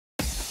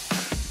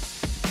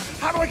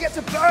How do I get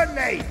to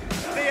Burnley?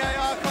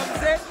 VAR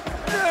comes in.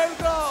 No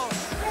goal.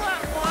 Wah,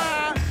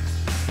 wah.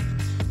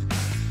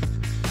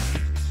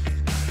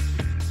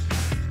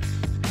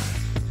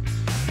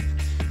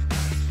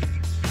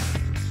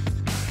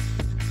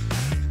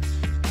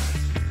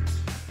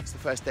 It's the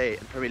first day of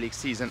the Premier League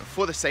season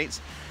for the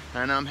Saints,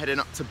 and I'm heading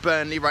up to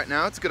Burnley right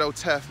now. It's a good old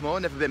Turf Moor,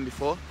 never been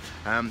before.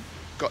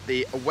 Got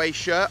the away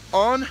shirt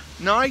on,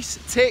 nice,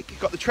 tick.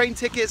 Got the train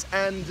tickets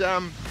and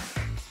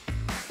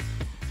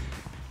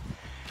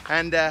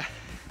I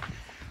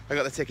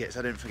got the tickets,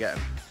 I didn't forget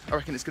them. I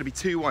reckon it's going to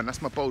be 2-1,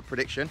 that's my bold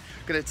prediction.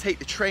 I'm going to take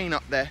the train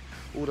up there,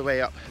 all the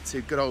way up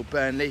to good old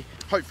Burnley.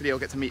 Hopefully I'll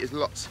get to meet as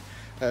lots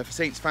of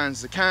Saints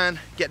fans as I can,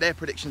 get their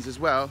predictions as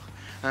well.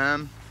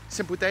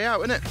 Simple day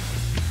out, isn't it?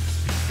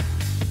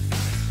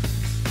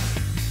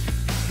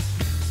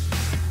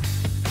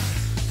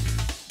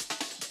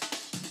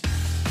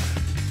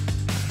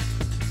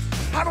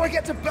 How do I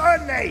get to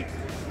Burnley?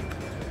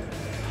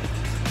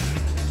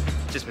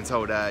 Just been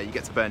told you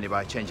get to Burnley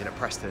by changing at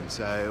Preston,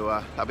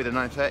 so that'll be the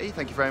 9:30.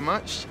 Thank you very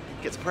much.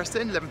 Get to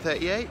Preston,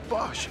 11:38.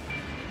 Bosh!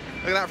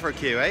 Look at that for a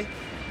queue, eh?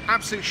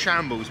 Absolute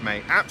shambles,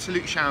 mate.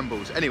 Absolute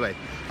shambles. Anyway,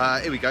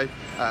 here we go.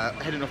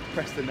 Heading off to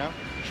Preston now.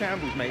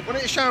 Shambles, mate. What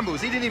is shambles?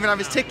 He didn't even have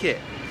his ticket.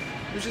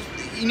 It was just,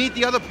 you need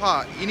the other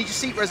part. You need your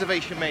seat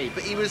reservation, mate.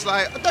 But he was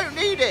like, I don't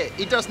need it.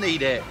 He does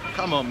need it.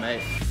 Come on,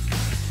 mate.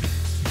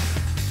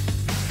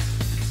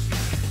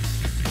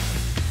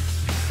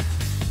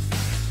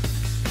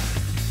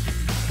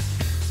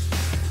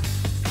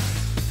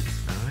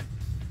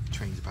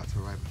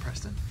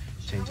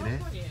 Changing here,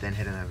 then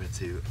heading over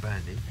to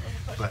Burnley,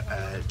 but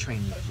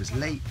train was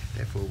late,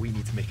 therefore we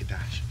need to make a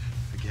dash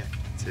to get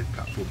to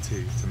platform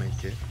 2 to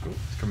make it. Oh,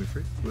 it's coming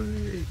through.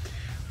 Whee.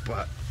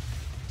 But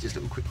just a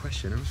little quick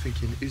question. I was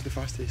thinking, who's the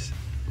fastest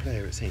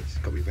player at Saints?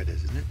 It's got to be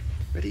Redders, isn't it?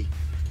 Ready?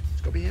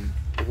 It's got to be him,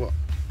 or what?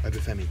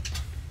 Obafemi,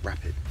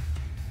 rapid.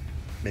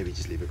 Maybe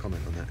just leave a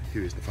comment on that.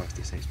 Who is the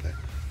fastest Saints player?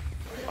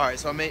 Alright,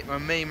 so my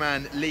main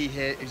man Lee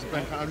here, who's a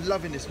Burnley fan. I'm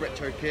loving this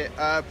retro kit.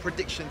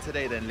 Prediction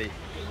today then, Lee?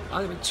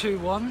 I think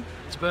 2-1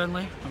 to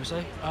Burnley,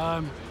 obviously.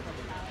 I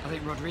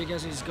think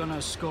Rodriguez is going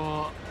to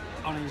score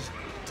on his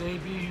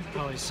debut,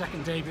 or his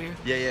second debut.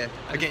 Yeah.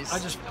 I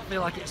just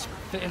feel like it's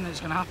fitting that it's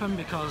going to happen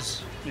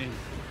because, I mean,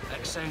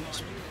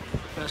 ex-Saints,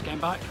 first game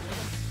back.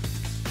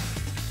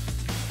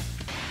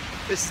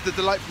 This is the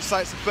delightful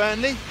sights of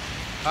Burnley.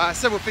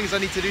 Several things I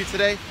need to do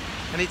today.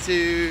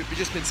 We've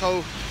just been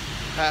told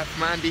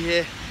from Andy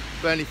here,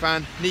 Burnley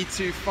fan, need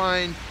to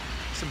find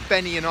some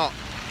Benny and Op,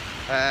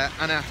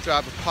 and I have to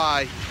have a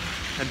pie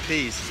and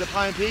peas. Is it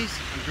pie and peas?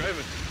 And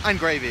gravy. And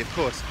gravy, of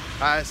course.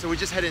 So we're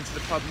just heading to the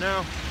pub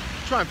now,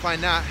 try and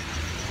find that,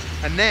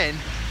 and then,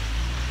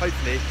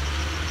 hopefully,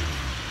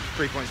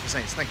 3 points for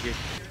Saints. Thank you.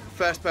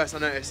 First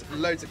person I noticed,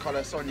 loads of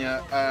colour,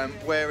 Sonia,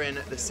 wearing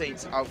the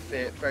Saints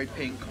outfit, very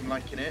pink, I'm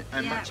liking it,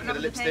 and yeah, matching with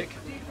the lipstick.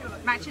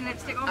 Matching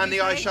lipstick, obviously. And the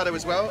eyeshadow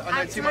as well. I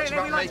know too much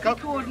about makeup.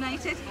 To be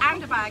coordinated,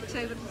 and a bag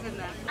too that was in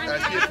there.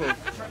 That's beautiful.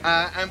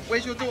 And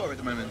where's your daughter at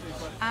the moment?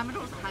 My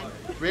daughter's at home.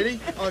 Really?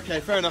 Okay,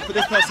 fair enough. But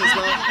this person as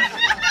well.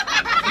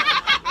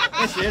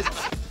 There she is.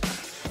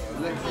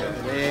 Look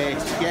at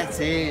this. Get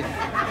in.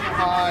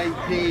 Pie,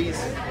 peas,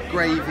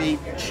 gravy,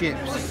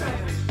 chips.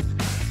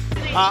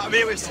 I'm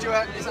here with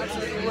Stuart. He's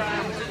absolutely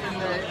rammed in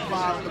the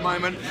bar at the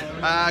moment.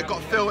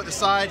 Got Phil at the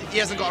side. He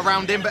hasn't got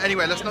around him, but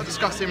anyway, let's not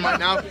discuss him right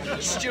now.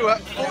 Stuart,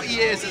 40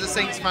 years as a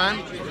Saints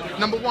fan.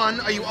 Number one,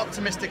 are you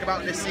optimistic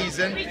about this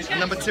season? And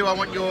number two, I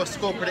want your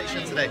score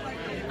prediction today.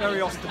 Very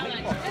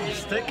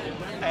optimistic,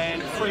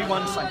 and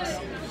 3-1 Saints.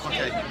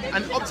 Okay,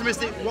 and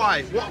optimistic,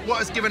 why? What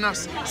has given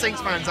us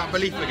Saints fans that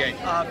belief again?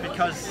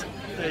 Because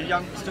the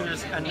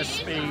youngsters and the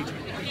speed,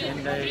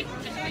 and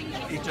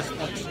he just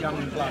wants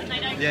young blood.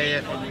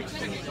 Yeah.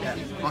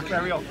 Okay.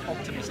 Very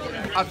optimistic.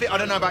 I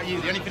don't know about you,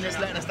 the only thing that's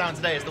letting us down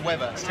today is the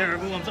weather. It's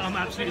terrible, I'm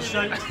absolutely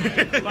stoked.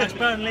 But it's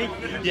Burnley,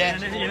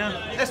 yeah. And, you know.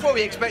 That's what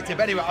we expected,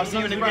 but anyway, I'll see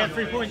you in the ground.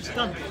 3 points,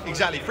 done.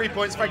 Exactly, 3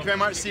 points, thank you very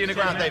much, see you in the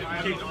ground, Dave.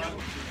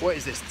 What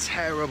is this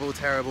terrible,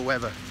 terrible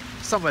weather?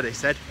 Somebody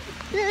said,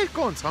 yeah,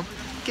 go on Tom,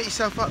 get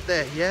yourself up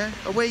there, yeah?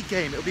 Away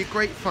game, it'll be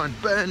great fun.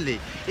 Burnley,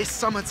 it's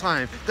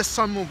summertime, the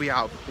sun will be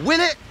out. Will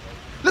it?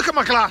 Look at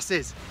my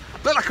glasses,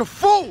 look like a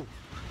fool!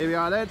 Here we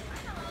are then,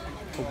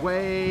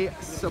 away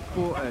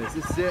supporters.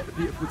 This is it, the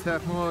beautiful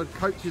Turf Moor.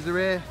 Coaches are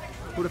here,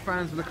 all the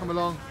fans will come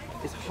along.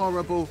 It's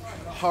horrible,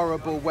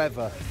 horrible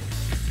weather.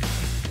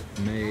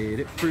 Made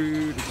it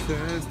through the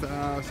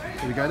turnstiles.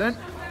 Here we go then.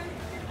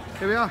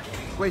 Here we are,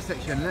 away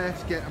section,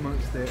 let's get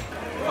amongst it.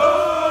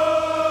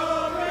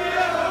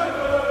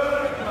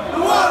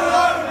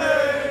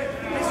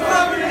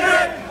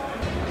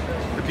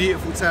 The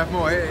beautiful Turf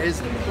Moor, it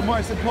is. But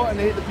most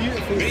importantly, the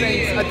beautiful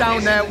Saints are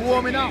down there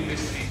warming up.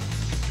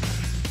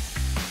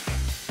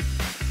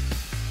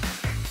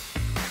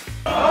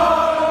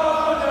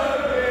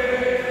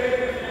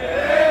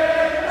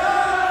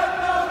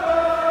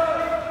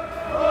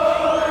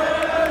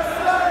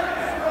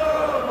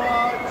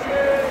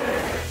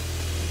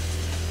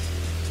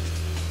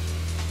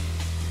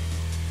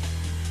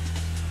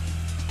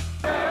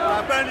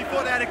 Burnley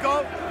thought they had a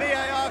goal.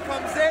 VAR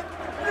comes in.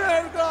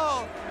 No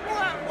goal.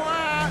 Wah,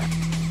 wah.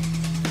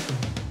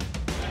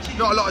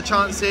 Not a lot of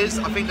chances.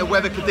 I think the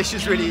weather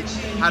conditions really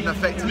had an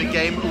effect in the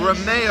game.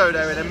 Romeo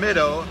there in the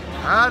middle.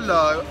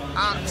 Hello,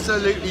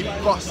 absolutely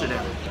bossing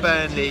it.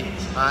 Burnley.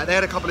 They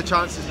had a couple of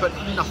chances, but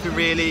nothing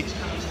really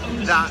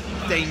that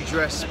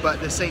dangerous. But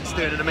the Saints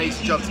doing an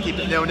amazing job to keep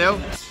it 0-0.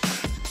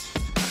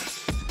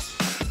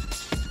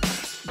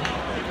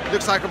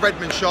 Looks like a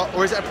Redmond shot,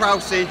 or is it a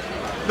Prowsey?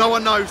 No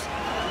one knows.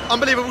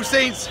 Unbelievable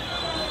scenes.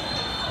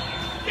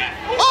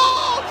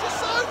 Oh,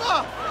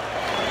 Tassoma!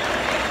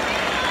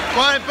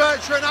 Ryan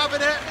Bertrand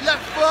having it,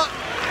 left foot.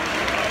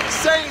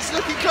 Saints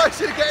looking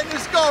closer to getting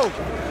this goal.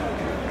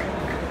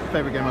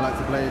 Favourite game I like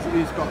to play is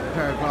who's got a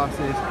pair of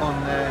glasses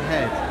on their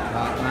head?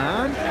 That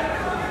man.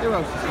 Who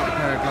else has got a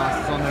pair of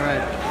glasses on their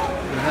head?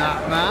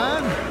 That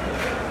man.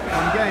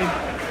 Fun game.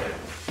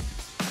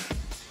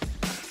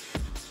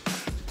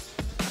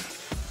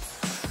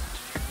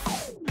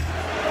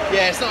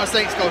 Yeah, it's not a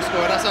Saints goal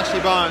scorer, that's Ashley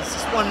Barnes.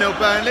 It's 1-0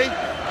 Burnley.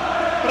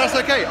 But that's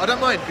okay, I don't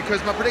mind,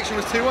 because my prediction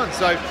was 2-1.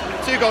 So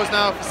 2 goals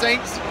now for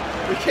Saints.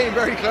 We came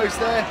very close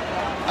there.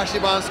 Ashley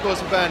Barnes scores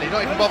for Burnley,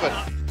 not even bothered.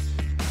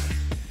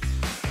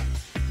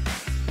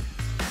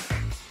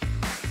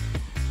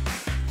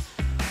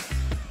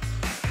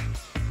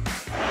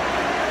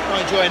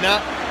 Not enjoying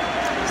that.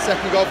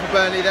 Second goal for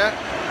Burnley there.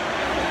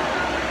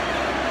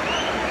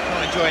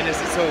 Not enjoying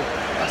this at all.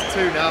 That's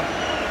 2 now.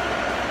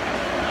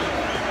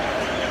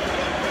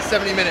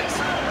 70 minutes.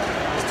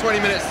 It's 20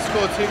 minutes to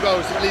score 2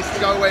 goals, at least to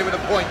go away with a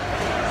point.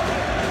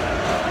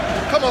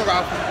 Come on,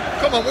 Ralph.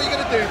 Come on, what are you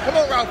going to do? Come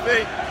on,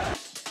 Ralphie.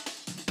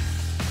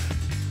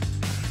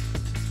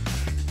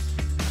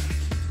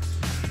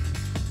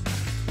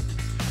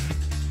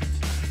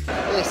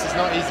 This is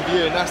not easy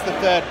viewing. That's the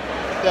third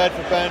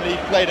for Burnley.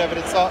 Played over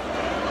the top.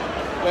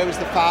 Where was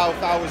the foul?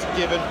 Foul was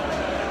given.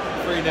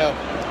 3-0.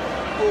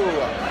 Ooh,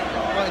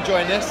 not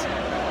enjoying this.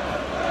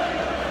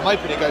 I'm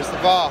hoping it goes to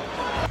VAR.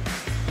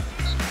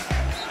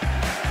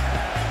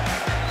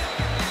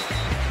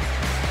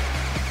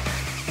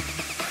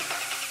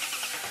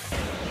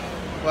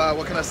 Well,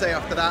 what can I say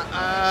after that?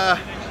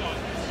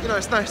 You know,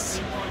 it's nice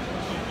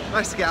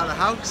to get out of the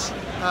house.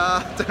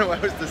 I don't know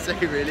what else to say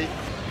really.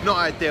 Not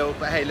ideal,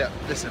 but hey, look,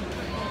 listen.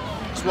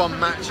 It's one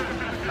match.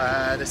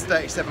 There's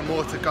 37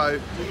 more to go.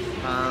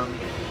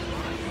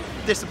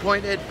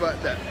 Disappointed, but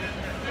look,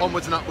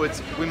 onwards and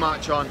upwards. We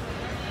march on.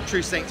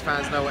 True Saints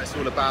fans know what it's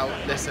all about.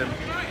 Listen,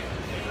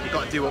 we've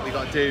got to do what we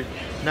got to do.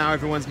 Now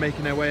everyone's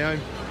making their way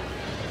home.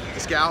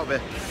 Let's get out of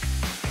it.